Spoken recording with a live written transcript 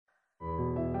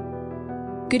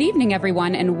Good evening,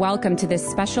 everyone, and welcome to this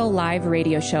special live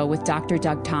radio show with Dr.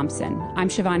 Doug Thompson. I'm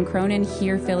Siobhan Cronin,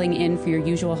 here filling in for your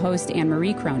usual host,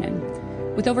 Anne-Marie Cronin.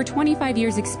 With over 25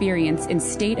 years' experience in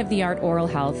state-of-the-art oral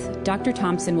health, Dr.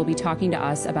 Thompson will be talking to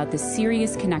us about the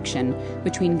serious connection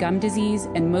between gum disease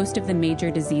and most of the major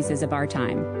diseases of our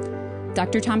time.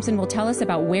 Dr. Thompson will tell us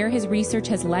about where his research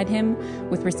has led him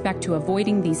with respect to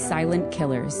avoiding these silent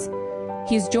killers.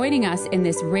 He is joining us in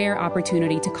this rare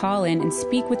opportunity to call in and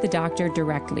speak with the doctor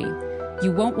directly.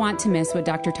 You won't want to miss what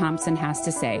Dr. Thompson has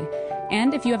to say.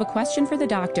 And if you have a question for the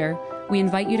doctor, we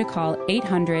invite you to call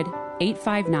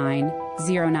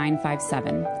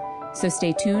 800-859-0957. So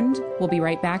stay tuned. We'll be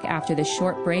right back after this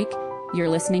short break. You're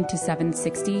listening to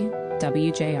 760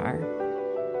 WJR.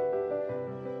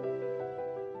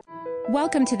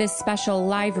 Welcome to this special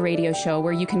live radio show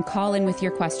where you can call in with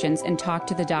your questions and talk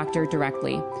to the doctor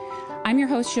directly. I'm your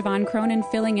host, Siobhan Cronin,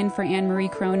 filling in for Anne-Marie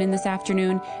Cronin this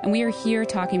afternoon, and we are here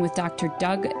talking with Dr.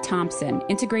 Doug Thompson,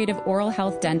 integrative oral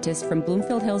health dentist from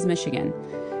Bloomfield Hills, Michigan.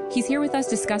 He's here with us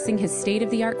discussing his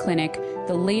state-of-the-art clinic,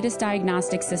 the latest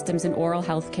diagnostic systems in oral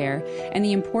health care, and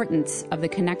the importance of the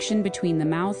connection between the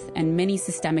mouth and many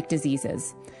systemic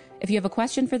diseases. If you have a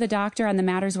question for the doctor on the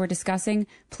matters we're discussing,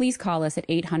 please call us at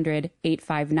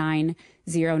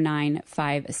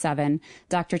 800-859-0957.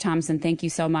 Dr. Thompson, thank you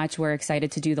so much. We're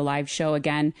excited to do the live show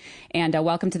again. And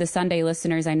welcome to the Sunday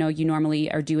listeners. I know you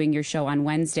normally are doing your show on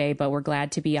Wednesday, but we're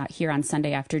glad to be out here on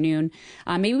Sunday afternoon.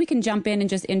 Maybe we can jump in and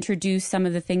just introduce some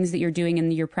of the things that you're doing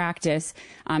in your practice,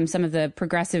 some of the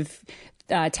progressive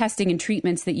testing and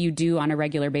treatments that you do on a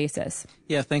regular basis.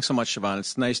 Yeah, thanks so much, Siobhan.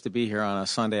 It's nice to be here on a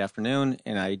Sunday afternoon,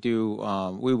 and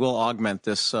we will augment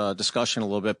this discussion a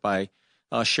little bit by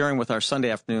sharing with our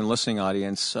Sunday afternoon listening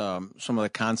audience some of the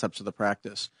concepts of the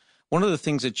practice. One of the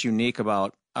things that's unique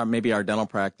about maybe our dental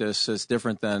practice is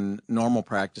different than normal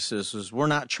practices is we're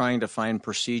not trying to find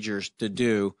procedures to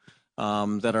do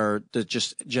that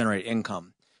just generate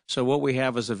income. So what we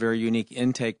have is a very unique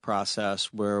intake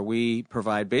process where we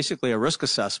provide basically a risk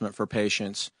assessment for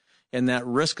patients. And that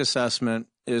risk assessment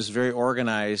is very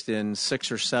organized in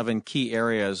 6 or 7 key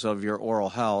areas of your oral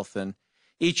health. And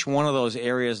each one of those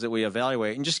areas that we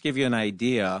evaluate, and just give you an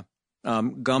idea,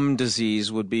 gum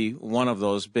disease would be one of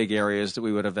those big areas that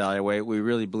we would evaluate. We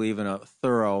really believe in a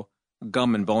thorough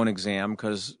gum and bone exam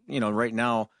because, right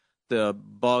now, the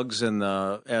bugs and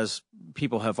as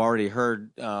people have already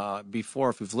heard before,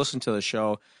 if you've listened to the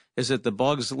show, is that the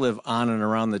bugs live on and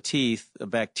around the teeth, the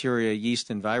bacteria, yeast,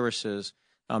 and viruses.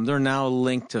 They're now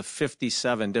linked to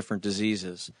 57 different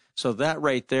diseases. So that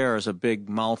right there is a big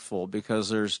mouthful because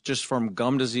there's just from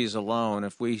gum disease alone,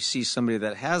 if we see somebody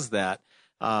that has that,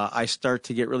 I start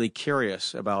to get really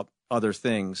curious about other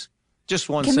things.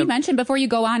 Can we mention before you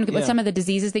go on what some of the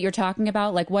diseases that you're talking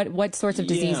about? Like what sorts of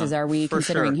diseases are we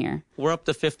considering here? We're up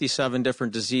to 57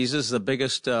 different diseases. The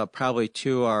biggest probably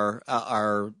 2 are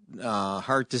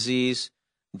heart disease,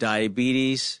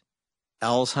 diabetes,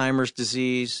 Alzheimer's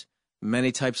disease,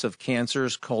 many types of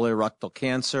cancers, colorectal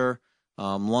cancer,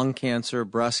 lung cancer,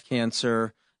 breast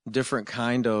cancer, different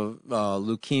kind of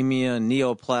leukemia,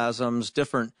 neoplasms,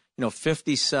 different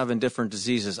 57 different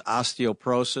diseases,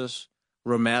 osteoporosis,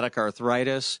 rheumatic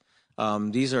arthritis.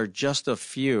 These are just a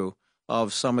few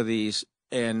of some of these,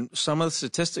 and some of the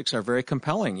statistics are very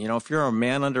compelling. If you're a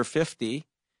man under 50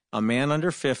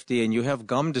 and you have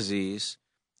gum disease,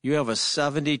 you have a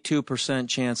 72%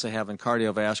 chance of having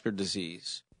cardiovascular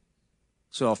disease.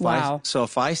 So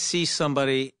if I see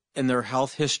somebody and their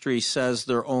health history says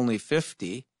they're only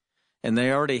 50 and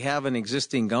they already have an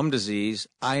existing gum disease,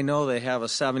 I know they have a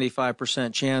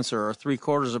 75% chance or a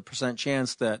 0.75%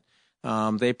 chance that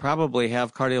they probably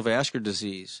have cardiovascular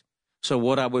disease. So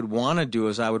what I would want to do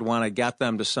is I would want to get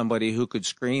them to somebody who could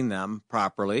screen them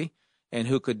properly and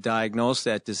who could diagnose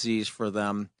that disease for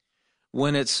them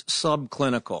when it's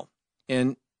subclinical.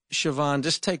 And Siobhan,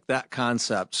 just take that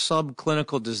concept.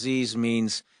 Subclinical disease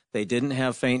means they didn't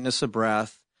have faintness of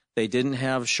breath, they didn't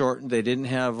have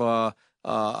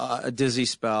a dizzy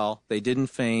spell, they didn't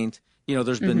faint.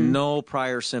 There's been no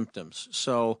prior symptoms.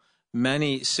 So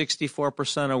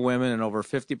 64% of women and over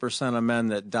 50% of men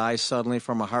that die suddenly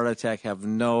from a heart attack have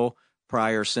no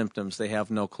prior symptoms. They have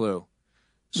no clue.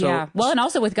 So, and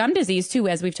also with gum disease, too,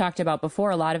 as we've talked about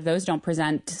before, a lot of those don't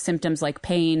present symptoms like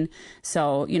pain.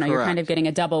 So, you're kind of getting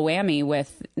a double whammy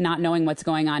with not knowing what's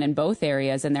going on in both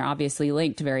areas, and they're obviously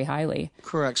linked very highly.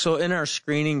 Correct. So in our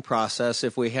screening process,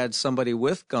 if we had somebody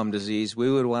with gum disease, we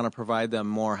would want to provide them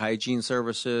more hygiene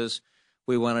services.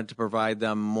 We wanted to provide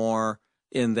them more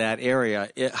in that area.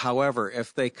 However,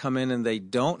 if they come in and they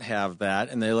don't have that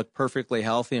and they look perfectly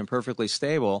healthy and perfectly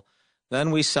stable, then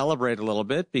we celebrate a little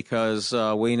bit because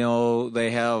we know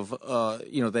they have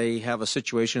a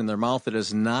situation in their mouth that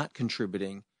is not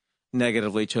contributing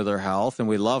negatively to their health, and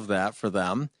we love that for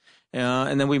them.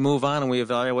 And then we move on and we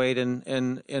evaluate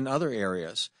in other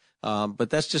areas. But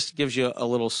that just gives you a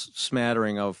little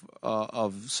smattering of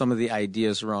some of the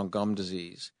ideas around gum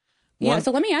disease.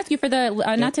 So let me ask you for the,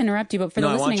 not to interrupt you, but for the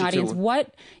listening audience,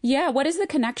 what is the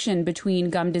connection between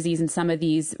gum disease and some of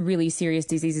these really serious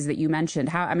diseases that you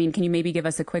mentioned? Can you maybe give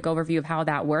us a quick overview of how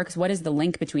that works? What is the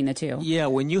link between the two? Yeah,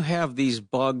 when you have these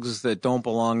bugs that don't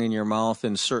belong in your mouth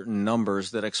in certain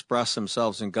numbers that express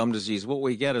themselves in gum disease, what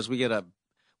we get is we get a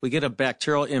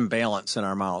bacterial imbalance in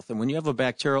our mouth. And when you have a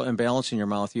bacterial imbalance in your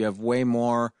mouth, you have way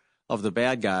more of the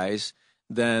bad guys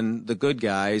than the good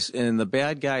guys. And the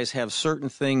bad guys have certain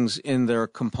things in their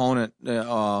component.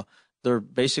 They're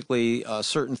basically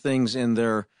certain things in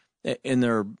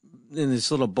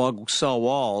these little bug cell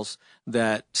walls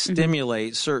that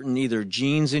stimulate certain either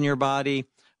genes in your body,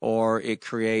 or it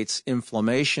creates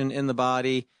inflammation in the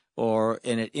body,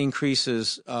 and it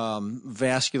increases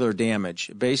vascular damage.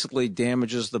 It basically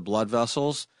damages the blood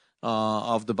vessels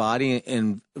of the body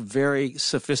in very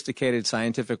sophisticated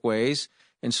scientific ways.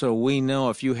 And so we know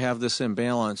if you have this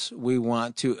imbalance, we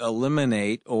want to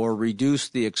eliminate or reduce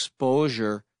the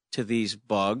exposure to these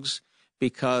bugs,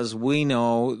 because we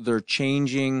know they're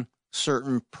changing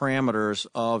certain parameters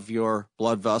of your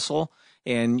blood vessel.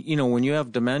 And, when you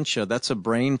have dementia, that's a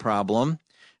brain problem.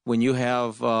 When you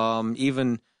have a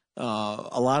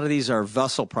lot of these are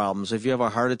vessel problems. If you have a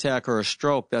heart attack or a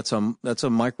stroke, that's a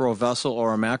microvessel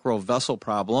or a macrovessel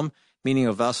problem, meaning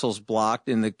a vessel's blocked,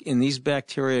 and these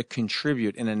bacteria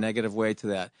contribute in a negative way to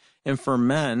that. And for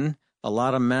men, a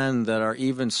lot of men that are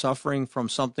even suffering from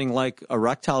something like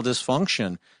erectile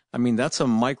dysfunction, that's a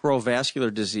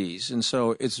microvascular disease. And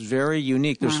so it's very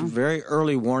unique. There's very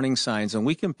early warning signs, and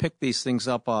we can pick these things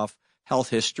up off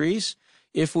health histories.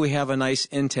 If we have a nice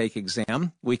intake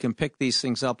exam, we can pick these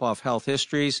things up off health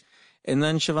histories. And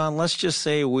then, Siobhan, let's just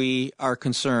say we are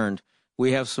concerned.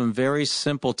 We have some very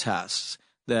simple tests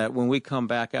that when we come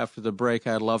back after the break,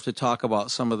 I'd love to talk about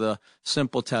some of the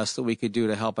simple tests that we could do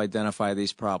to help identify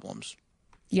these problems.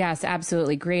 Yes,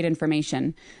 absolutely. Great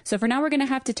information. So for now, we're going to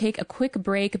have to take a quick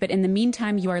break. But in the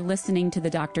meantime, you are listening to the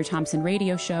Dr. Thompson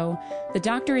Radio Show. The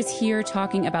doctor is here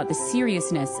talking about the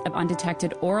seriousness of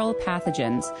undetected oral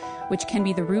pathogens, which can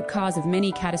be the root cause of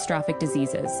many catastrophic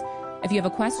diseases. If you have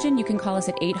a question, you can call us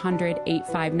at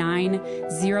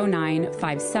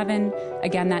 800-859-0957.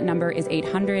 Again, that number is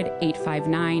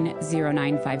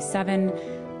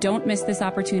 800-859-0957. Don't miss this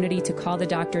opportunity to call the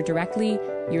doctor directly.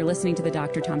 You're listening to the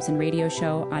Dr. Thompson Radio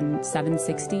Show on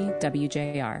 760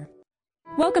 WJR.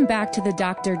 Welcome back to the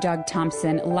Dr. Doug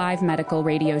Thompson live medical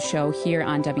radio show here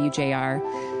on WJR.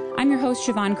 I'm your host,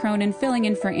 Siobhan Cronin, filling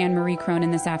in for Anne-Marie Cronin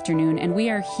this afternoon, and we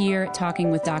are here talking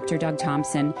with Dr. Doug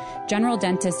Thompson, general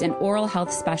dentist and oral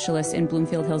health specialist in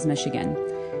Bloomfield Hills, Michigan.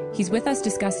 He's with us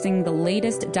discussing the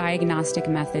latest diagnostic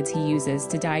methods he uses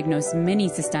to diagnose many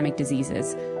systemic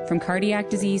diseases, from cardiac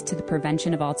disease to the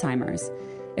prevention of Alzheimer's.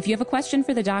 If you have a question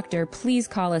for the doctor, please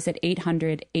call us at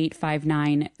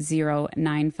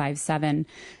 800-859-0957.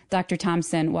 Dr.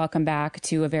 Thompson, welcome back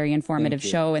to a very informative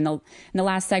show. In the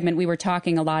last segment, we were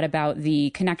talking a lot about the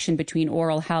connection between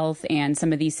oral health and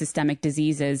some of these systemic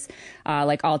diseases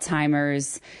like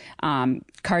Alzheimer's,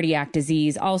 cardiac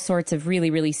disease, all sorts of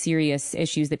really, really serious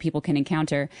issues that people can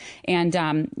encounter. And,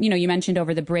 you mentioned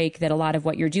over the break that a lot of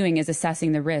what you're doing is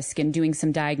assessing the risk and doing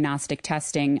some diagnostic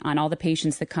testing on all the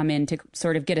patients that come in to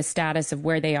sort of get a status of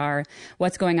where they are,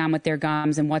 what's going on with their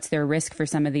gums, and what's their risk for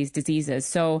some of these diseases.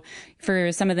 So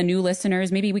for some of the new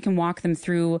listeners, maybe we can walk them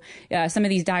through some of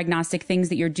these diagnostic things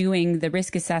that you're doing, the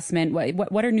risk assessment.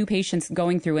 What are new patients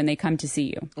going through when they come to see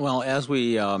you? Well, as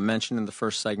we mentioned in the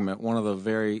first segment, one of the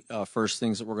very first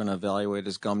things that we're going to evaluate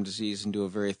is gum disease and do a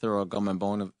very thorough gum and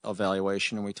bone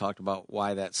evaluation, and we talked about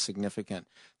why that's significant.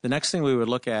 The next thing we would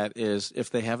look at is if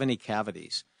they have any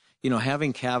cavities.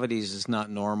 Having cavities is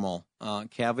not normal.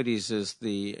 Cavities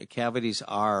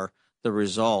are the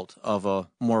result of a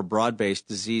more broad-based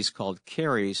disease called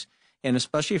caries. And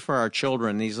especially for our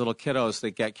children, these little kiddos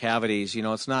that get cavities,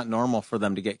 it's not normal for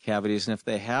them to get cavities. And if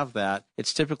they have that,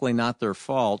 it's typically not their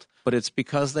fault, but it's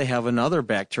because they have another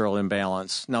bacterial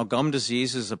imbalance. Now, gum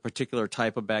disease is a particular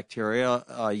type of bacteria,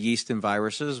 yeast and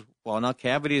viruses. Well, now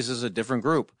cavities is a different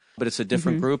group, but it's a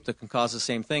different group that can cause the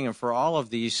same thing. And for all of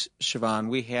these, Siobhan,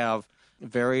 we have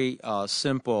very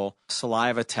simple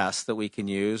saliva tests that we can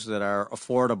use that are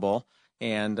affordable.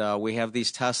 And we have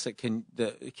these tests that can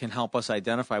help us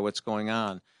identify what's going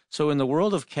on. So in the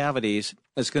world of cavities,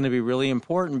 it's going to be really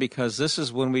important because this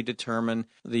is when we determine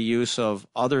the use of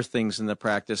other things in the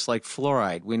practice, like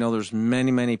fluoride. We know there's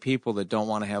many, many people that don't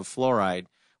want to have fluoride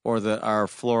or that are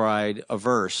fluoride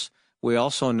averse. We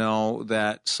also know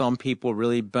that some people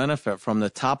really benefit from the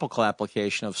topical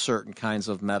application of certain kinds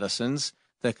of medicines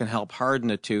that can help harden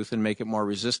the tooth and make it more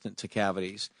resistant to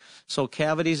cavities. So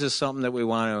cavities is something that we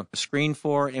want to screen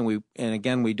for, and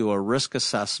again, we do a risk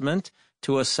assessment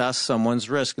to assess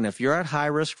someone's risk. And if you're at high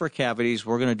risk for cavities,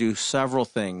 we're going to do several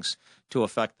things to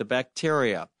affect the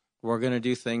bacteria. We're going to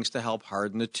do things to help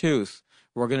harden the tooth.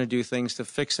 We're going to do things to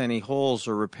fix any holes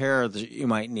or repair that you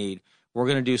might need. We're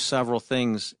going to do several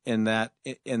things in that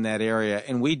area.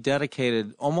 And we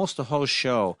dedicated almost a whole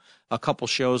show a couple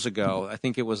shows ago. I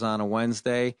think it was on a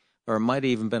Wednesday, or it might have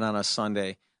even been on a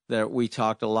Sunday, that we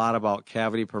talked a lot about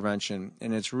cavity prevention,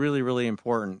 and it's really, really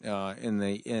important in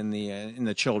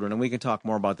the children. And we can talk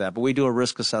more about that, but we do a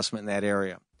risk assessment in that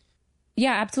area.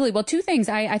 Yeah, absolutely. Well, two things.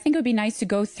 I think it would be nice to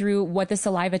go through what the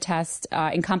saliva test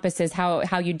encompasses,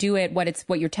 how you do it,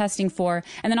 what you're testing for,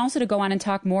 and then also to go on and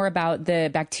talk more about the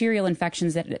bacterial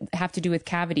infections that have to do with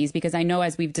cavities, because I know,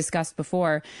 as we've discussed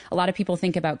before, a lot of people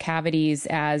think about cavities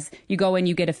as you go in,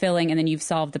 you get a filling, and then you've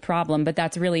solved the problem, but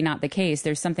that's really not the case.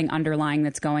 There's something underlying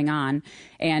that's going on,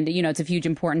 and it's of huge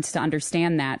importance to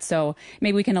understand that. So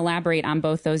maybe we can elaborate on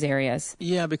both those areas.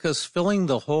 Yeah, because filling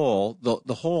the hole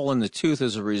in the tooth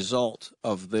is a result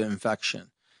of the infection.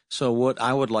 So what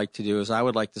I would like to do is I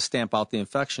would like to stamp out the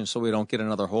infection so we don't get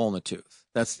another hole in the tooth.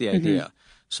 That's the idea. Mm-hmm.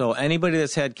 So anybody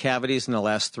that's had cavities in the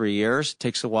last 3 years, it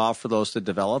takes a while for those to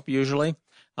develop usually.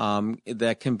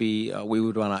 That can be, we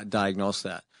would want to diagnose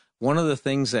that. One of the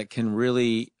things that can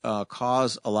really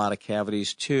cause a lot of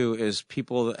cavities too is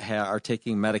people that are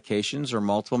taking medications or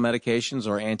multiple medications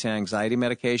or anti-anxiety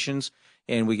medications,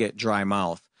 and we get dry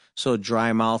mouth. So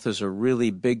dry mouth is a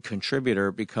really big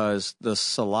contributor because the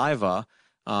saliva,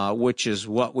 which is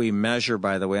what we measure,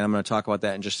 by the way, and I'm going to talk about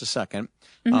that in just a second.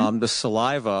 Mm-hmm. The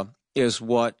saliva is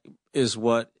what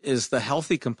is the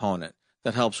healthy component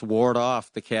that helps ward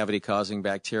off the cavity-causing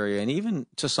bacteria and even,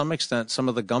 to some extent, some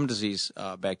of the gum disease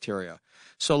bacteria.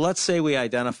 So let's say we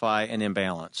identify an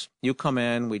imbalance. You come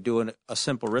in, we do a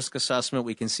simple risk assessment.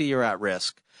 We can see you're at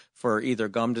risk for either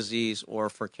gum disease or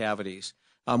for cavities.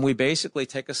 We basically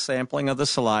take a sampling of the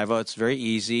saliva. It's very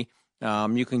easy.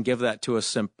 You can give that to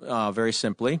us very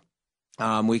simply.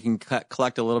 We can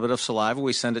collect a little bit of saliva.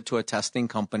 We send it to a testing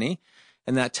company,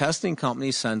 and that testing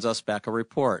company sends us back a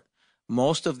report.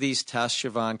 Most of these tests,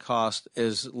 Siobhan, cost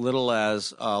as little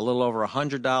as a little over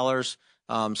 $100.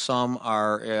 Some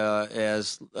are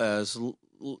as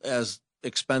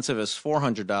expensive as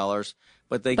 $400.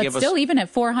 But give us, even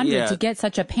at $400 to get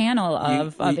such a panel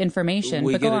of information.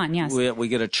 But go on, yes. We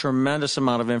get a tremendous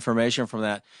amount of information from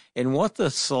that. And what the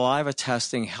saliva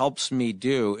testing helps me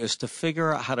do is to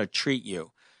figure out how to treat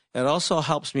you. It also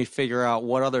helps me figure out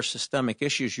what other systemic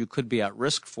issues you could be at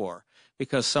risk for,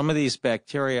 because some of these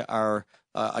bacteria are,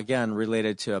 again,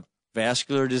 related to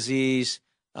vascular disease.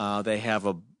 They have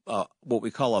what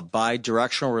we call a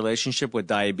bidirectional relationship with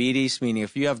diabetes, meaning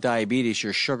if you have diabetes,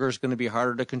 your sugar is going to be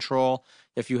harder to control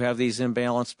if you have these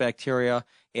imbalanced bacteria.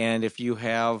 And if you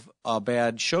have a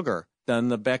bad sugar, then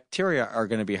the bacteria are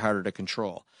going to be harder to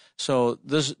control. So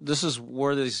this is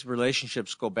where these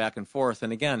relationships go back and forth.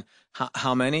 And again,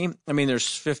 how many? I mean,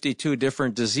 there's 52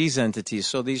 different disease entities.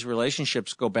 So these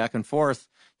relationships go back and forth,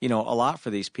 a lot for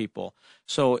these people.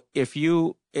 So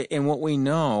and what we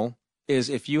know is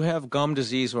if you have gum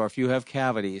disease or if you have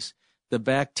cavities, the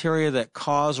bacteria that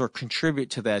cause or contribute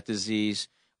to that disease,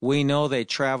 we know they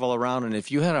travel around. And if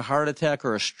you had a heart attack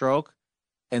or a stroke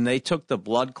and they took the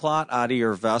blood clot out of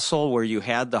your vessel where you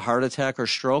had the heart attack or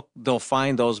stroke, they'll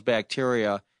find those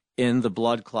bacteria in the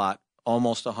blood clot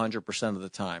almost 100% of the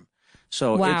time.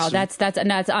 So wow, that's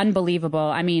unbelievable.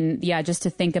 I mean, yeah, just to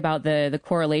think about the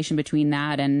correlation between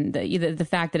that and the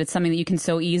fact that it's something that you can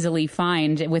so easily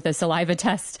find with a saliva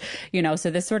test, so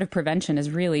this sort of prevention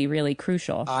is really, really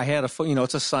crucial. I had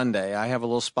it's a Sunday. I have a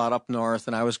little spot up north,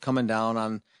 and I was coming down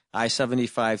on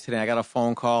I-75 today. I got a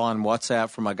phone call on WhatsApp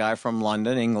from a guy from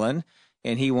London, England,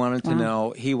 and he wanted to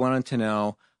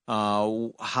know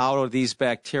how do these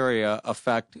bacteria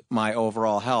affect my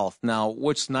overall health? Now,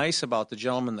 what's nice about the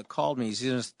gentleman that called me, he's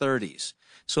in his 30s.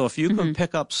 So if you can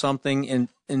pick up something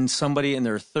in somebody in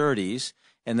their 30s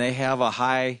and they have a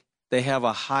high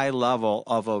level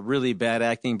of a really bad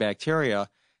acting bacteria,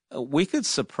 we could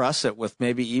suppress it with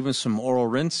maybe even some oral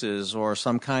rinses or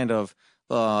some kind of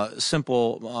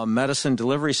simple medicine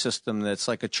delivery system that's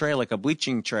like a tray, like a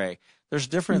bleaching tray. There's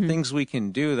different things we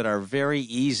can do that are very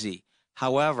easy.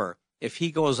 However, If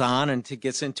he goes on and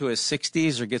gets into his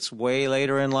 60s or gets way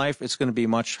later in life, it's going to be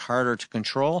much harder to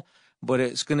control, but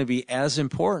it's going to be as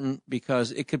important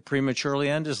because it could prematurely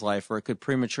end his life, or it could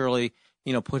prematurely,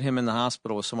 put him in the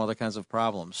hospital with some other kinds of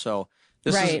problems. So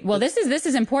this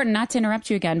is important, not to interrupt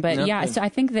you again, but so I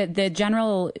think that the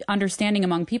general understanding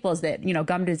among people is that,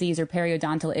 gum disease or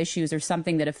periodontal issues are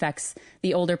something that affects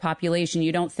the older population.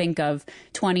 You don't think of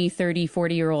 20, 30,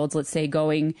 40-year-olds, let's say,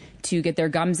 going to get their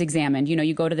gums examined.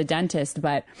 You go to the dentist,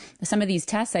 but some of these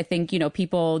tests, I think,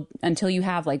 people, until you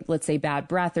have, like, let's say, bad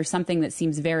breath or something that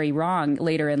seems very wrong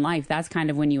later in life, that's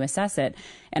kind of when you assess it.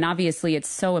 And obviously it's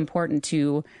so important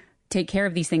to take care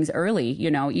of these things early,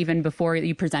 even before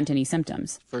you present any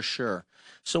symptoms. For sure.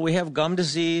 So we have gum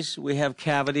disease, we have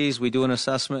cavities, we do an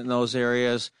assessment in those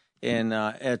areas. And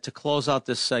to close out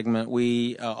this segment,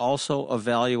 we also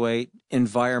evaluate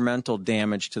environmental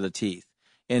damage to the teeth.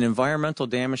 And environmental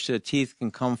damage to the teeth can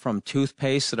come from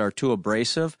toothpaste that are too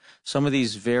abrasive. Some of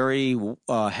these very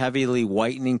heavily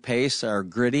whitening pastes are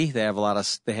gritty. They have a lot of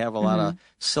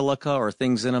silica or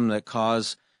things in them that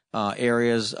cause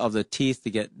areas of the teeth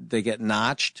they get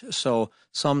notched. So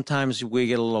sometimes we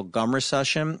get a little gum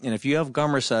recession. And if you have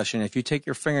gum recession, if you take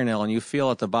your fingernail and you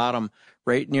feel at the bottom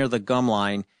right near the gum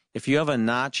line, if you have a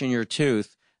notch in your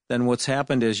tooth, then what's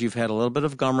happened is you've had a little bit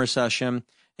of gum recession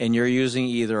and you're using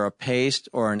either a paste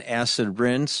or an acid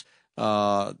rinse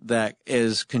that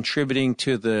is contributing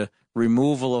to the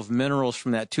removal of minerals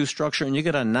from that tooth structure. And you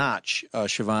get a notch,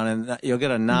 Siobhan, and you'll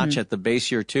get a notch at the base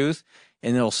of your tooth.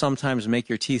 And it'll sometimes make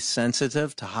your teeth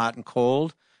sensitive to hot and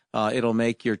cold. It'll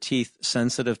make your teeth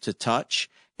sensitive to touch,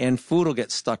 and food will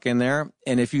get stuck in there.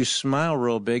 And if you smile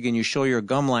real big and you show your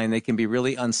gum line, they can be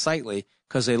really unsightly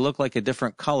because they look like a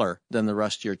different color than the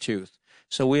rest of your tooth.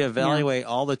 So we evaluate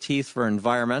all the teeth for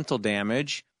environmental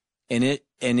damage, and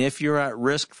if you're at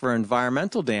risk for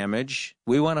environmental damage,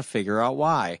 we want to figure out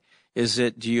why.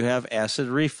 Do you have acid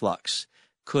reflux?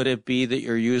 Could it be that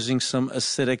you're using some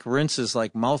acidic rinses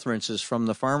like mouth rinses from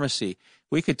the pharmacy?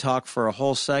 We could talk for a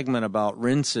whole segment about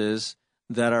rinses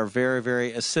that are very,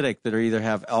 very acidic, that either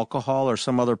have alcohol or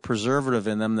some other preservative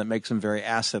in them that makes them very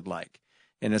acid-like.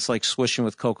 And it's like swishing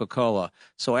with Coca-Cola.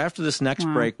 So after this next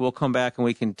break, we'll come back and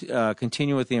we can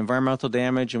continue with the environmental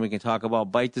damage, and we can talk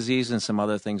about bite disease and some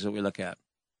other things that we look at.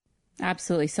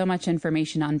 Absolutely. So much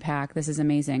information to unpack. This is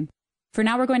amazing. For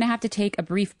now, we're going to have to take a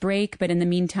brief break, but in the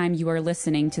meantime, you are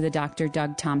listening to the Dr.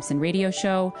 Doug Thompson radio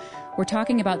show. We're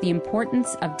talking about the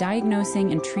importance of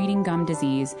diagnosing and treating gum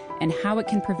disease and how it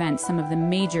can prevent some of the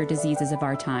major diseases of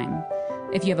our time.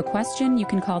 If you have a question, you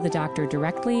can call the doctor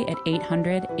directly at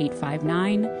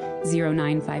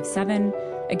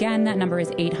 800-859-0957. Again, that number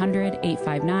is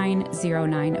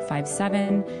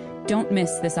 800-859-0957. Don't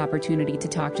miss this opportunity to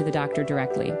talk to the doctor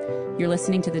directly. You're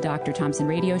listening to the Dr. Thompson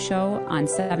radio show on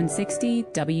 760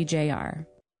 WJR.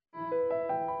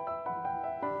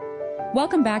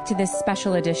 Welcome back to this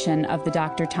special edition of the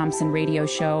Dr. Thompson radio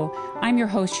show. I'm your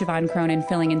host, Siobhan Cronin,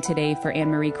 filling in today for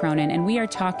Anne-Marie Cronin, and we are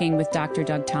talking with Dr.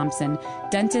 Doug Thompson,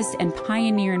 dentist and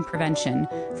pioneer in prevention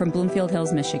from Bloomfield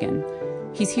Hills, Michigan.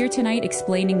 He's here tonight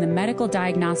explaining the medical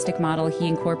diagnostic model he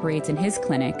incorporates in his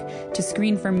clinic to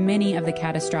screen for many of the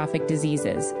catastrophic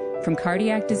diseases, from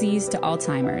cardiac disease to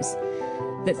Alzheimer's,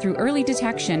 that through early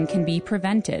detection can be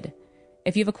prevented.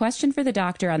 If you have a question for the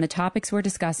doctor on the topics we're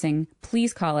discussing,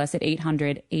 please call us at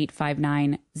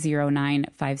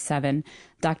 800-859-0957.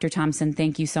 Dr. Thompson,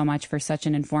 thank you so much for such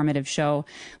an informative show.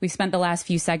 We've spent the last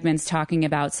few segments talking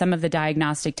about some of the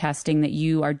diagnostic testing that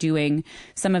you are doing,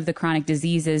 some of the chronic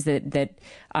diseases that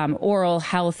oral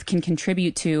health can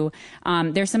contribute to.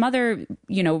 There's some other,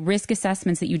 risk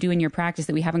assessments that you do in your practice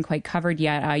that we haven't quite covered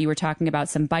yet. You were talking about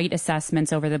some bite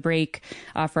assessments over the break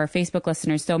for our Facebook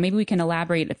listeners. So maybe we can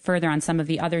elaborate further on some of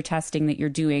the other testing that you're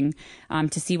doing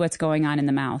to see what's going on in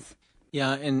the mouth.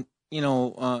 Yeah, and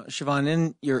Siobhan,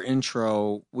 in your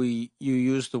intro, you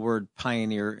used the word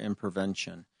pioneer in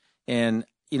prevention. And,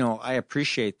 I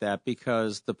appreciate that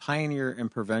because the pioneer in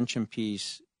prevention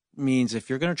piece means if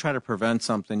you're going to try to prevent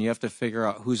something, you have to figure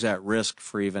out who's at risk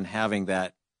for even having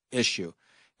that issue.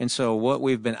 And so what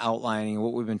we've been outlining,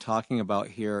 what we've been talking about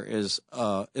here is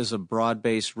a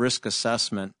broad-based risk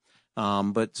assessment,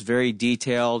 but it's very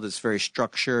detailed, it's very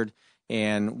structured.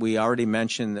 And we already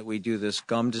mentioned that we do this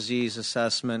gum disease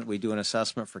assessment. We do an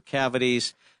assessment for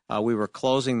cavities. We were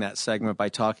closing that segment by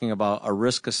talking about a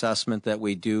risk assessment that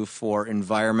we do for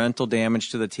environmental damage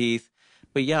to the teeth.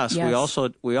 But yes. we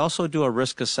also do a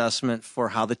risk assessment for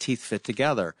how the teeth fit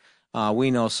together.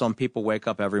 We know some people wake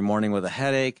up every morning with a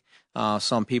headache.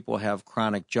 Some people have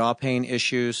chronic jaw pain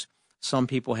issues. Some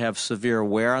people have severe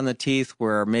wear on the teeth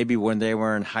where maybe when they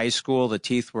were in high school, the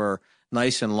teeth were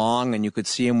nice and long, and you could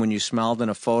see them when you smelled in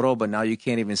a photo, but now you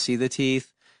can't even see the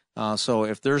teeth. So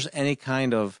if there's any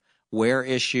kind of wear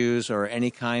issues or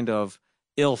any kind of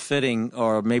ill-fitting,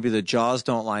 or maybe the jaws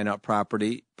don't line up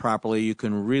properly, you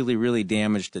can really, really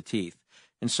damage the teeth.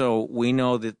 And so we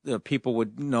know that people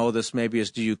would know this maybe as,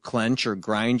 do you clench or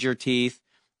grind your teeth,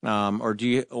 or do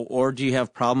you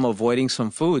have problem avoiding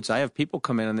some foods? I have people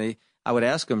come in and I would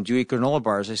ask them, do you eat granola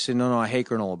bars? They say, no, I hate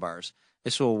granola bars. They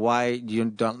say, well, why do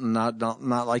you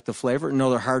not like the flavor?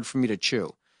 No, they're hard for me to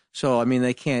chew. So, I mean,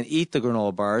 they can't eat the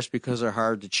granola bars because they're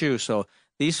hard to chew. So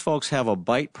these folks have a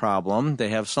bite problem. They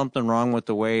have something wrong with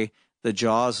the way the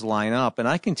jaws line up. And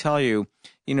I can tell you,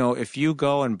 if you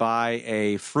go and buy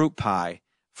a fruit pie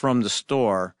from the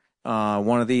store,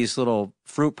 one of these little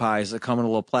fruit pies that come in a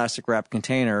little plastic wrap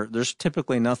container, there's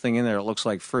typically nothing in there that looks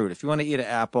like fruit. If you want to eat an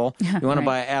apple, you want to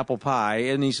buy an apple pie,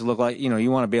 it needs to look like,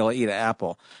 you want to be able to eat an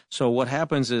apple. So what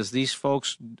happens is these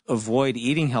folks avoid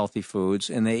eating healthy foods,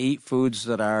 and they eat foods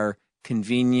that are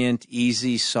convenient,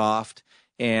 easy, soft,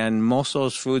 and most of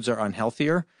those foods are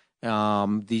unhealthier.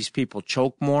 These people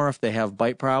choke more if they have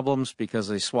bite problems because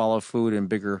they swallow food in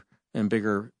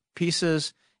bigger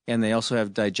pieces. And they also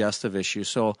have digestive issues.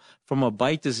 So from a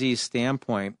bite disease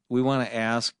standpoint, we want to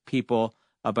ask people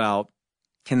about,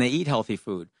 can they eat healthy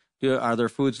food? Are there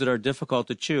foods that are difficult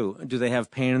to chew? Do they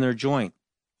have pain in their joint?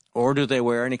 Or do they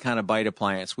wear any kind of bite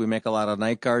appliance? We make a lot of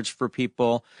night guards for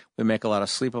people. We make a lot of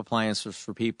sleep appliances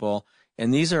for people.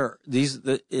 And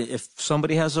if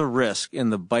somebody has a risk in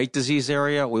the bite disease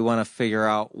area, we want to figure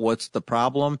out what's the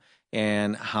problem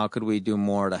and how could we do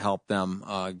more to help them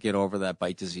get over that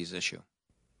bite disease issue.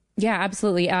 Yeah,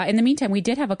 absolutely. In the meantime, we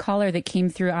did have a caller that came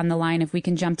through on the line. If we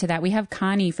can jump to that. We have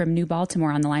Connie from New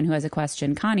Baltimore on the line who has a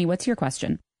question. Connie, what's your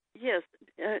question? Yes,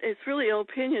 it's really an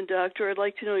opinion, doctor. I'd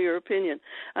like to know your opinion.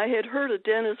 I had heard a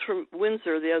dentist from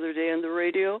Windsor the other day on the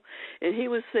radio, and he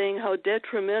was saying how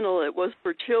detrimental it was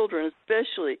for children,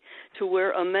 especially, to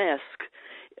wear a mask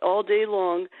all day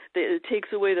long. It takes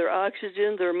away their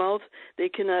oxygen, their mouth. They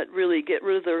cannot really get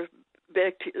rid of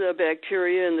their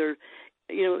bacteria and their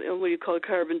what you call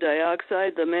carbon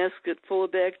dioxide. The masks get full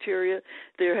of bacteria.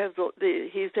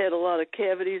 He's had a lot of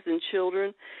cavities in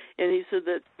children, and he said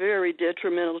that's very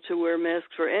detrimental to wear masks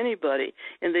for anybody,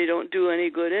 and they don't do any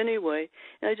good anyway.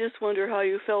 And I just wonder how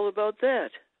you felt about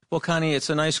that. Well, Connie, it's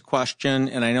a nice question,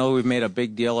 and I know we've made a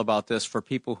big deal about this for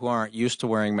people who aren't used to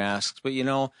wearing masks. But,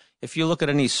 if you look at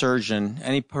any surgeon,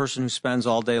 any person who spends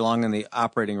all day long in the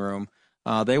operating room,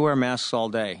 they wear masks all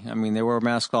day. I mean, they wear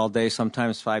masks all day,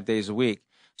 sometimes 5 days a week.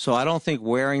 So I don't think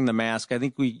wearing the mask, I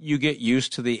think you get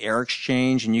used to the air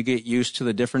exchange and you get used to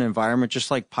the different environment, just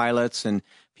like pilots and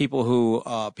people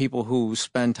who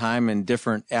spend time in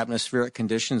different atmospheric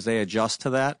conditions, they adjust to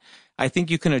that. I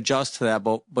think you can adjust to that,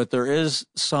 but there is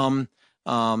some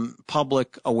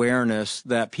public awareness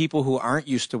that people who aren't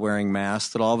used to wearing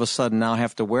masks that all of a sudden now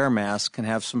have to wear masks can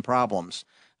have some problems.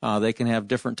 They can have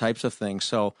different types of things.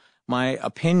 So my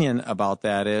opinion about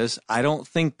that is I don't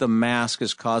think the mask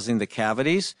is causing the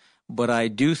cavities, but I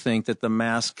do think that the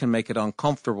mask can make it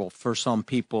uncomfortable for some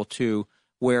people to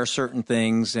wear certain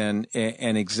things and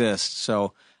exist.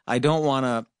 So I don't want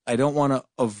to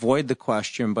avoid the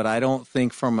question, but I don't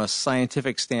think from a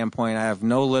scientific standpoint, I have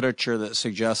no literature that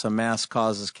suggests a mask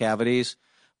causes cavities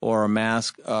or a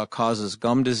mask causes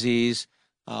gum disease.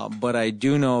 But I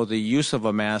do know the use of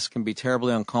a mask can be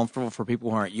terribly uncomfortable for people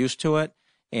who aren't used to it,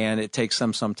 and it takes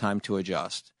them some time to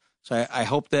adjust. So I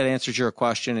hope that answers your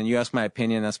question, and you asked my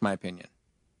opinion, that's my opinion.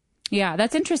 Yeah,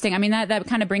 that's interesting. I mean, that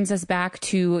kind of brings us back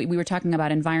to, we were talking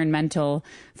about environmental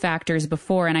factors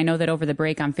before, and I know that over the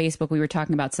break on Facebook, we were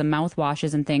talking about some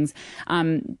mouthwashes and things.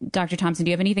 Dr. Thompson, do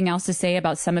you have anything else to say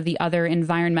about some of the other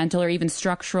environmental or even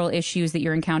structural issues that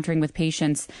you're encountering with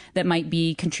patients that might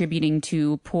be contributing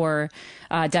to poor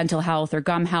dental health or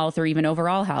gum health or even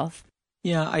overall health?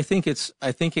 Yeah, I think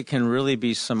it can really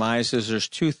be surmised as there's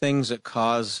two things that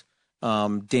cause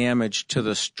damage to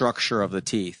the structure of the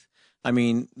teeth. I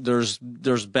mean, there's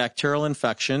bacterial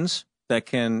infections that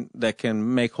can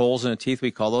make holes in the teeth.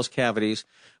 We call those cavities.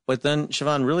 But then,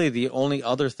 Siobhan, really the only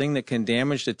other thing that can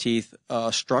damage the teeth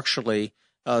structurally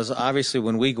is obviously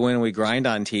when we go in and we grind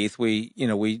on teeth. We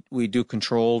do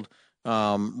controlled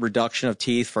reduction of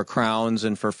teeth for crowns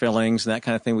and for fillings and that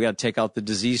kind of thing. We got to take out the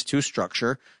diseased tooth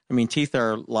structure. I mean, teeth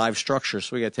are live structures,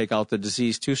 so we got to take out the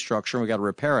diseased tooth structure and we got to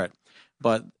repair it.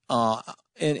 But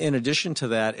in addition to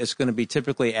that, it's going to be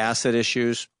typically acid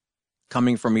issues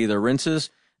coming from either rinses.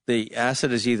 The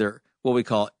acid is either what we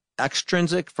call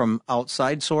extrinsic from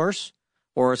outside source,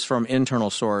 or it's from internal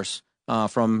source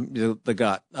from the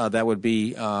gut. That would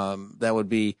be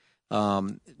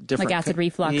different, like acid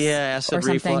reflux. Yeah,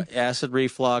 acid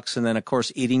reflux, and then of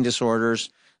course eating disorders.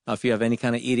 If you have any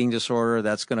kind of eating disorder,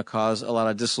 that's going to cause a lot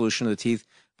of dissolution of the teeth.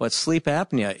 But sleep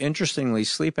apnea, interestingly,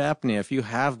 sleep apnea, if you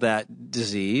have that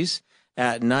disease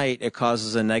at night, it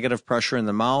causes a negative pressure in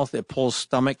the mouth. It pulls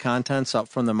stomach contents up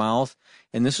from the mouth.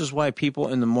 And this is why people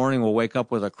in the morning will wake up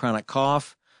with a chronic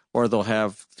cough, or they'll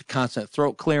have constant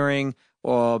throat clearing,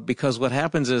 or because what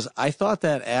happens is, I thought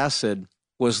that acid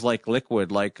was like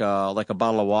liquid, like a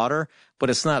bottle of water, but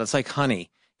it's not. It's like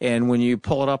honey. And when you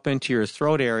pull it up into your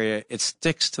throat area, it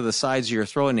sticks to the sides of your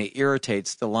throat and it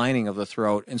irritates the lining of the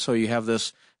throat. And so you have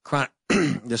this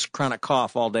chronic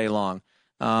cough all day long,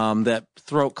 that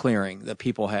throat clearing that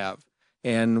people have.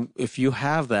 And if you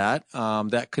have that,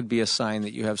 that could be a sign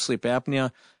that you have sleep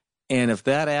apnea. And if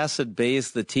that acid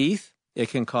bathes the teeth, it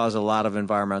can cause a lot of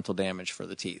environmental damage for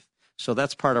the teeth. So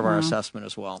that's part of our assessment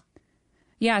as well.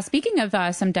 Yeah, speaking of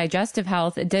some digestive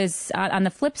health, on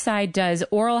the flip side, does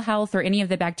oral health or any of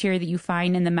the bacteria that you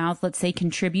find in the mouth, let's say,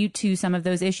 contribute to some of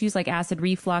those issues like acid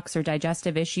reflux or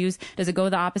digestive issues? Does it go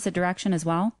the opposite direction as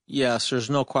well? Yes, there's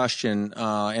no question.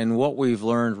 And what we've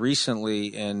learned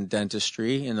recently in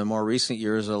dentistry, in the more recent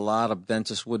years, a lot of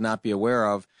dentists would not be aware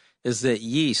of, is that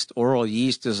oral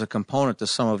yeast is a component to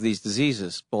some of these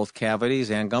diseases, both cavities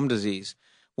and gum disease.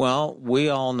 Well, we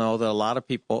know that a lot of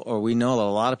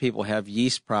people have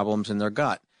yeast problems in their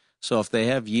gut. So if they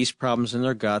have yeast problems in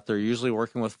their gut, they're usually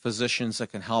working with physicians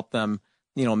that can help them,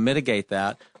 mitigate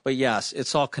that. But yes,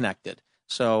 it's all connected.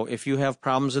 So if you have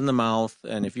problems in the mouth,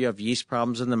 and if you have yeast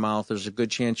problems in the mouth, there's a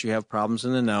good chance you have problems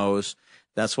in the nose.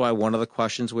 That's why one of the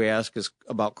questions we ask is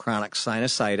about chronic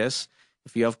sinusitis.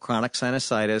 If you have chronic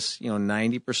sinusitis,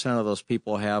 90% of those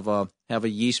people have a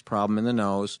yeast problem in the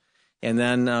nose. And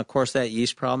then, of course, that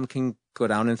yeast problem can go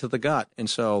down into the gut. And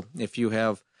so if you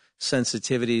have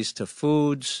sensitivities to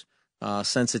foods,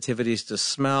 sensitivities to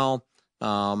smell,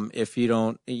 if you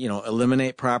don't,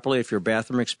 eliminate properly, if your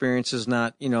bathroom experience is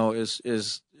not,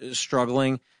 is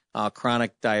struggling,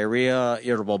 chronic diarrhea,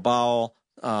 irritable bowel,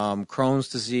 Crohn's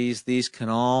disease, these can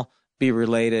all be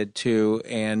related to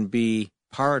and be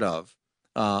part of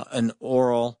an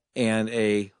oral and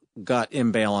a gut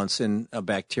imbalance in a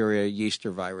bacteria, yeast,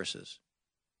 or viruses.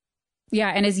 Yeah,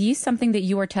 and is yeast something that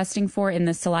you are testing for in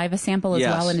the saliva sample as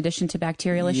well, in addition to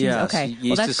bacterial issues? Yes, okay.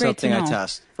 Yeast that's is great something to know. I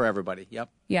test for everybody. Yep.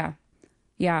 Yeah.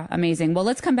 Yeah, amazing. Well,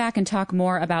 let's come back and talk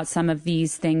more about some of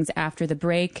these things after the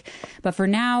break. But for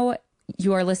now,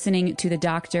 you are listening to the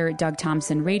Dr. Doug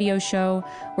Thompson radio show.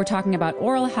 We're talking about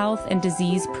oral health and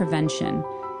disease prevention.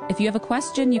 If you have a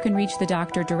question, you can reach the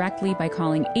doctor directly by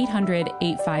calling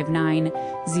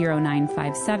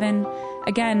 800-859-0957.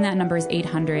 Again, that number is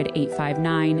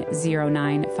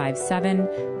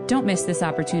 800-859-0957. Don't miss this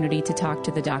opportunity to talk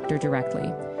to the doctor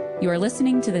directly. You are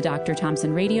listening to the Dr.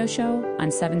 Thompson radio show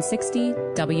on 760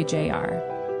 WJR.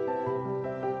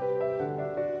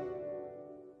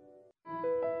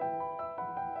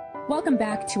 Welcome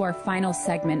back to our final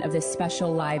segment of this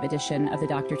special live edition of the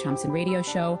Dr. Thompson Radio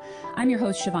Show. I'm your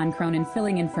host, Siobhan Cronin,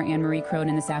 filling in for Anne-Marie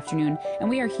Cronin this afternoon, and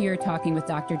we are here talking with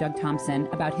Dr. Doug Thompson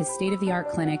about his state-of-the-art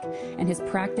clinic and his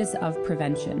practice of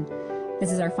prevention.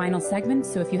 This is our final segment,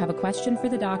 so if you have a question for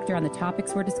the doctor on the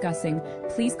topics we're discussing,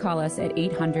 please call us at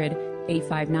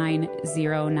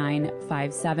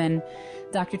 800-859-0957.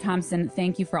 Dr. Thompson,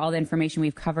 thank you for all the information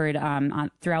we've covered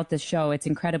throughout this show. It's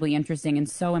incredibly interesting and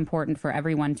so important for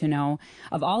everyone to know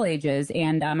of all ages.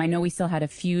 And I know we still had a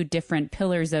few different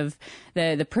pillars of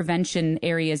the prevention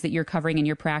areas that you're covering in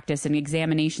your practice and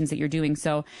examinations that you're doing.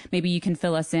 So maybe you can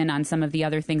fill us in on some of the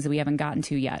other things that we haven't gotten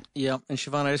to yet. Yeah. And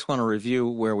Siobhan, I just want to review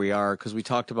where we are because we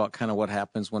talked about kind of what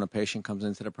happens when a patient comes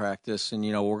into the practice. And,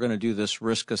 we're going to do this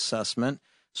risk assessment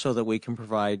so that we can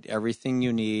provide everything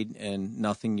you need and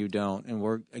nothing you don't. And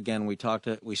we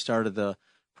started the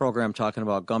program talking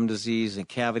about gum disease and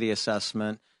cavity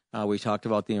assessment. We talked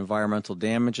about the environmental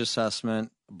damage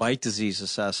assessment, bite disease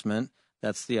assessment.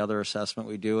 That's the other assessment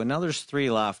we do. And now there's 3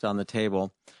 left on the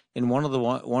table. And one of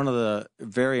the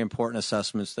very important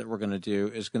assessments that we're going to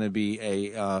do is going to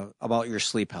be about your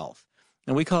sleep health.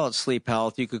 And we call it sleep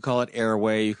health. You could call it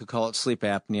airway. You could call it sleep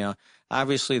apnea.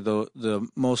 Obviously, the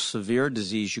most severe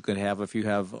disease you could have if you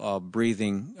have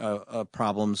breathing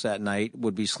problems at night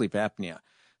would be sleep apnea.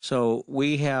 So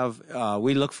we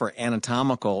look for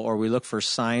anatomical, or we look for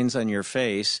signs on your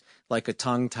face like a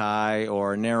tongue tie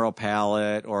or a narrow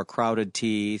palate or crowded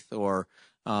teeth or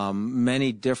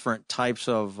many different types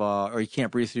of, or you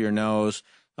can't breathe through your nose.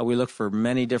 We look for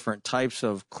many different types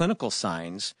of clinical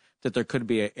signs that there could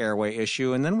be an airway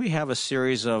issue. And then we have a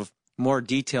series of more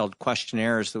detailed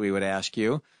questionnaires that we would ask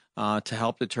you to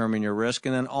help determine your risk.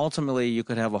 And then ultimately you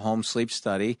could have a home sleep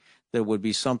study that would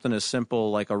be something as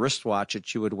simple like a wristwatch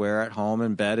that you would wear at home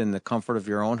in bed in the comfort of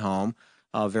your own home,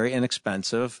 very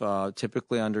inexpensive,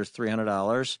 typically under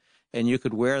 $300. And you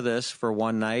could wear this for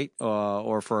one night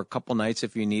or for a couple nights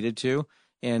if you needed to.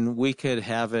 And we could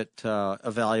have it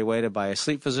evaluated by a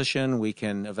sleep physician. We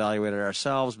can evaluate it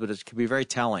ourselves, but it can be very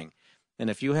telling. And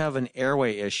if you have an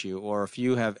airway issue, or if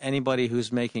you have anybody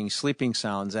who's making sleeping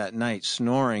sounds at night,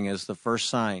 snoring is the first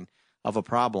sign of a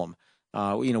problem.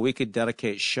 We could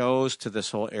dedicate shows to this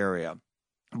whole area.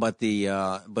 But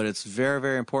it's very,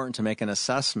 very important to make an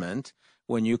assessment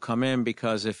when you come in,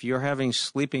 because if you're having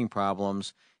sleeping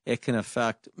problems, it can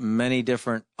affect many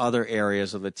different other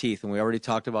areas of the teeth. And we already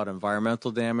talked about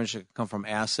environmental damage that can come from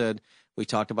acid. We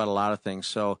talked about a lot of things.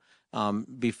 So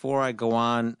before I go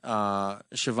on,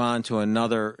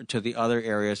 Siobhan, to the other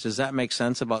areas, does that make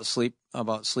sense about sleep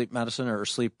medicine or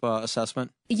sleep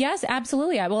assessment? Yes,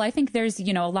 absolutely. Well, I think there's,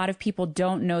 a lot of people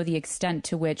don't know the extent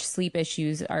to which sleep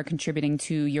issues are contributing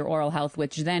to your oral health,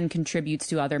 which then contributes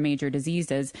to other major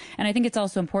diseases. And I think it's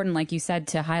also important, like you said,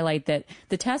 to highlight that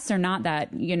the tests are not that,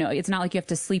 it's not like you have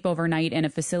to sleep overnight in a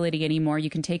facility anymore. You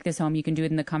can take this home. You can do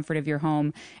it in the comfort of your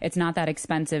home. It's not that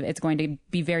expensive. It's going to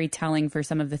be very telling for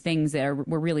some of the things that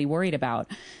we're really worried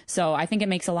about. So I think it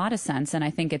makes a lot of sense. And I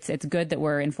think it's good that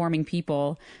we're informing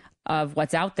people of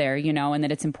what's out there, and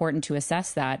that it's important to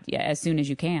assess that as soon as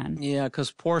you can. Yeah, because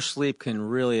poor sleep can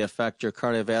really affect your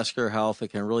cardiovascular health. It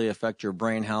can really affect your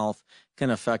brain health,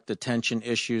 can affect attention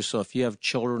issues. So if you have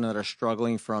children that are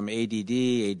struggling from ADD,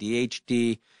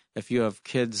 ADHD, if you have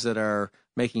kids that are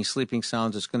making sleeping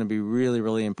sounds, it's going to be really,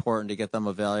 really important to get them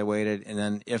evaluated. And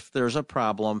then if there's a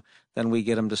problem, then we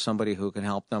get them to somebody who can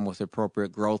help them with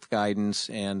appropriate growth guidance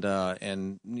and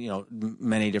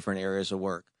many different areas of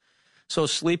work. So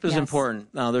sleep is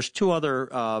important. Now, there's two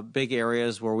other big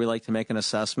areas where we like to make an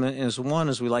assessment. One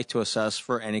is we like to assess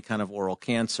for any kind of oral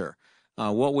cancer.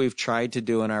 What we've tried to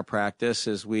do in our practice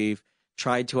is we've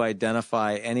tried to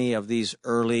identify any of these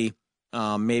early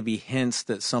maybe hints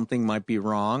that something might be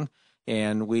wrong.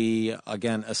 And we,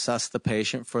 again, assess the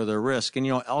patient for their risk. And,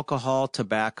 alcohol,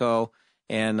 tobacco,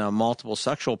 and multiple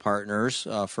sexual partners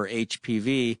for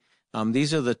HPV,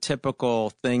 these are the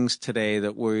typical things today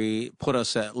that we put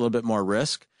us at a little bit more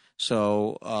risk.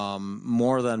 So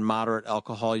more than moderate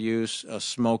alcohol use,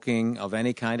 smoking of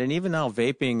any kind, and even now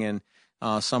vaping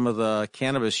and some of the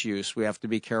cannabis use we have to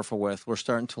be careful with. We're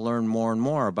starting to learn more and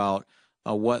more about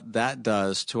what that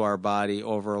does to our body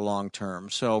over a long term.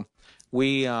 So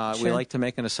we like to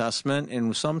make an assessment,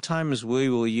 and sometimes we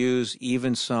will use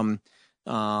even some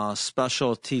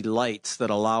specialty lights that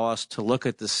allow us to look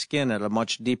at the skin at a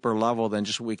much deeper level than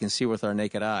just what we can see with our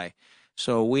naked eye.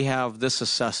 So we have this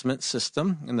assessment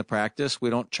system in the practice. We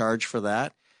don't charge for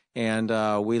that. And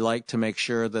we like to make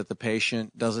sure that the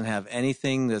patient doesn't have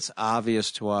anything that's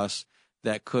obvious to us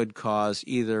that could cause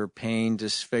either pain,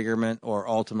 disfigurement, or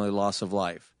ultimately loss of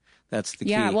life. That's the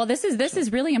key. Yeah, well, this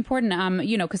is really important,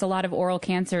 because a lot of oral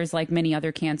cancers, like many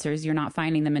other cancers, you're not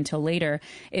finding them until later,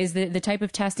 is the type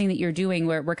of testing that you're doing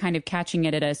where we're kind of catching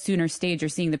it at a sooner stage or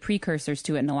seeing the precursors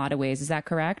to it in a lot of ways. Is that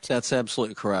correct? That's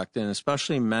absolutely correct. And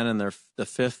especially men in the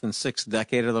fifth and sixth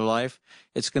decade of their life,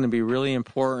 it's going to be really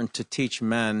important to teach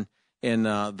men in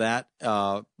that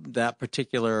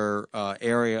particular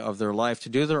area of their life to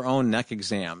do their own neck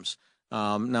exams.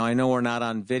 Now, I know we're not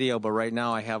on video, but right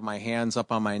now I have my hands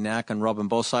up on my neck and rubbing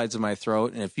both sides of my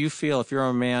throat. And if you're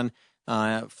a man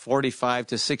 45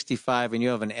 to 65 and you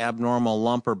have an abnormal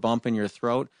lump or bump in your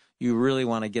throat, you really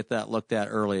want to get that looked at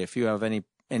early. If you have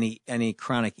any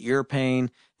chronic ear pain,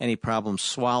 any problems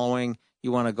swallowing,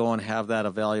 you want to go and have that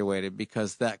evaluated,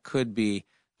 because that could be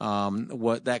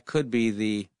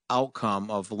the outcome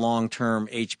of long-term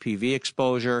HPV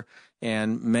exposure.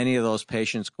 And many of those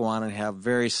patients go on and have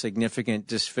very significant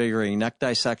disfiguring neck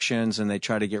dissections, and they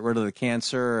try to get rid of the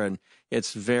cancer, and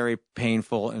it's very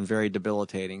painful and very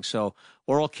debilitating. So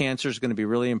oral cancer is going to be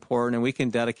really important, and we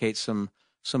can dedicate some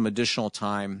additional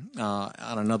time on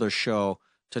another show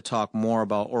to talk more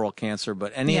about oral cancer.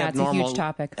 But it's a huge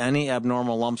topic. Any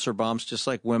abnormal lumps or bumps, just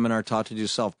like women are taught to do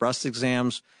self-breast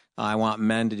exams, I want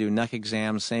men to do neck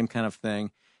exams, same kind of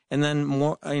thing. And then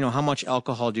how much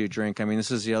alcohol do you drink? I mean, this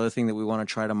is the other thing that we want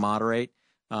to try to moderate.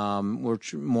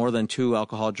 More than 2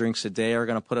 alcohol drinks a day are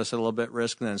going to put us at a little bit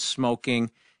risk, and then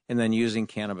smoking, and then using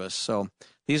cannabis. So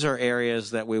these are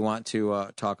areas that we want to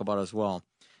talk about as well.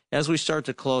 As we start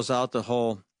to close out the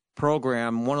whole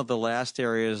program, one of the last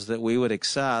areas that we would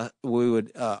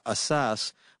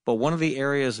assess, but one of the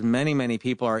areas many, many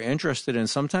people are interested in,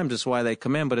 sometimes it's why they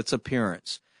come in, but it's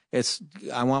appearance.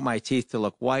 I want my teeth to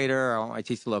look whiter. I want my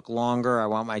teeth to look longer. I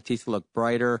want my teeth to look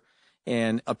brighter.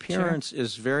 And appearance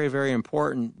is very, very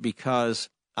important because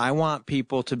I want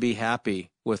people to be happy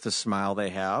with the smile they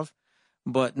have.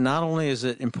 But not only is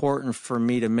it important for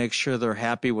me to make sure they're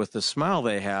happy with the smile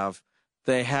they have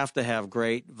to have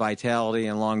great vitality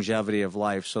and longevity of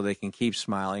life so they can keep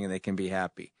smiling and they can be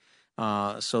happy.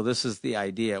 So this is the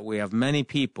idea. We have many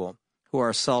people who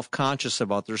are self-conscious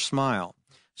about their smile.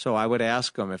 So I would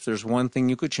ask them, if there's one thing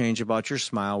you could change about your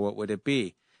smile, what would it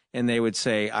be? And they would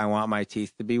say, I want my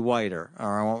teeth to be whiter,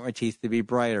 or I want my teeth to be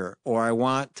brighter, or I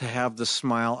want to have the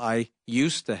smile I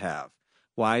used to have.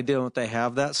 Why don't they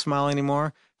have that smile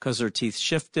anymore? Because their teeth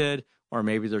shifted, or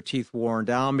maybe their teeth worn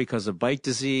down because of bite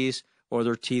disease, or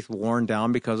their teeth worn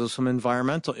down because of some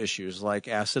environmental issues like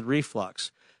acid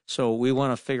reflux. So we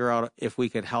want to figure out if we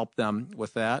could help them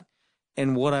with that.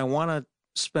 And what I want to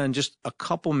spend just a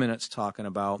couple minutes talking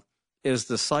about is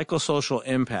the psychosocial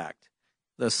impact.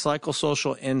 The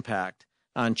psychosocial impact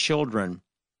on children,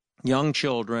 young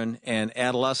children and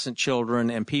adolescent children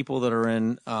and people that are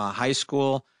in high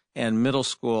school and middle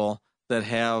school that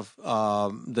have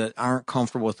that aren't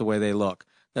comfortable with the way they look.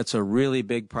 That's a really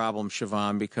big problem,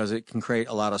 Siobhan, because it can create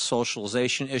a lot of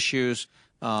socialization issues.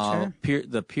 Sure.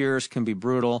 The peers can be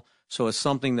brutal. So it's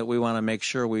something that we want to make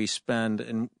sure we spend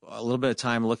a little bit of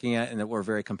time looking at and that we're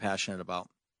very compassionate about.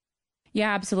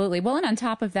 Yeah, absolutely. Well, and on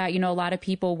top of that, a lot of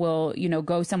people will,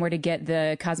 go somewhere to get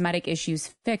the cosmetic issues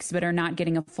fixed, but are not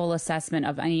getting a full assessment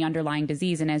of any underlying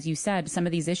disease. And as you said, some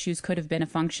of these issues could have been a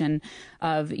function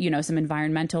of, some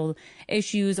environmental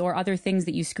issues or other things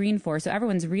that you screen for. So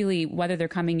everyone's really, whether they're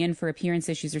coming in for appearance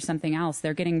issues or something else,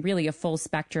 they're getting really a full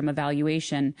spectrum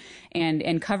evaluation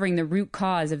and covering the root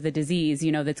cause of the disease,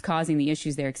 that's causing the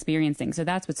issues they're experiencing. So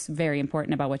that's what's very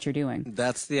important about what you're doing.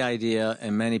 That's the idea.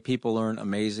 And many people learn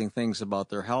amazing things about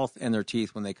their health and their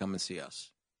teeth when they come and see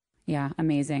us. Yeah,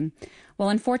 amazing. Well,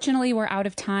 unfortunately, we're out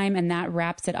of time, and that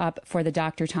wraps it up for the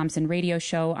Dr. Thompson radio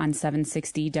show on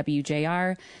 760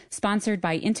 WJR, sponsored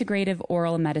by Integrative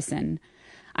Oral Medicine.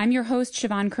 I'm your host,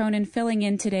 Siobhan Cronin, filling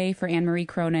in today for Anne-Marie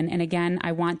Cronin. And again,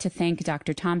 I want to thank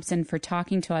Dr. Thompson for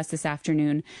talking to us this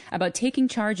afternoon about taking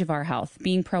charge of our health,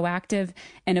 being proactive,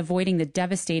 and avoiding the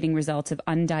devastating results of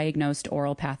undiagnosed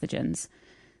oral pathogens.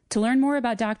 To learn more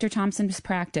about Dr. Thompson's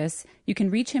practice, you can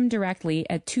reach him directly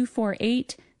at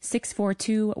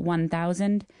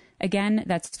 248-642-1000. Again,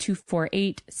 that's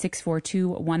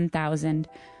 248-642-1000.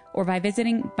 Or by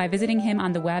visiting him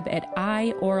on the web at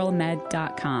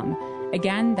ioralmed.com.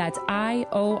 Again, that's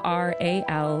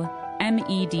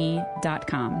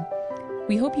ioralmed.com.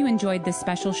 We hope you enjoyed this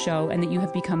special show and that you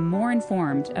have become more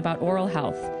informed about oral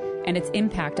health and its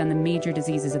impact on the major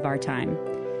diseases of our time.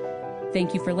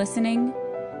 Thank you for listening.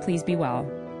 Please be well.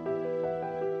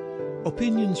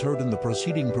 Opinions heard in the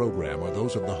preceding program are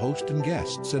those of the host and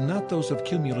guests and not those of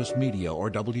Cumulus Media or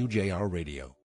WJR Radio.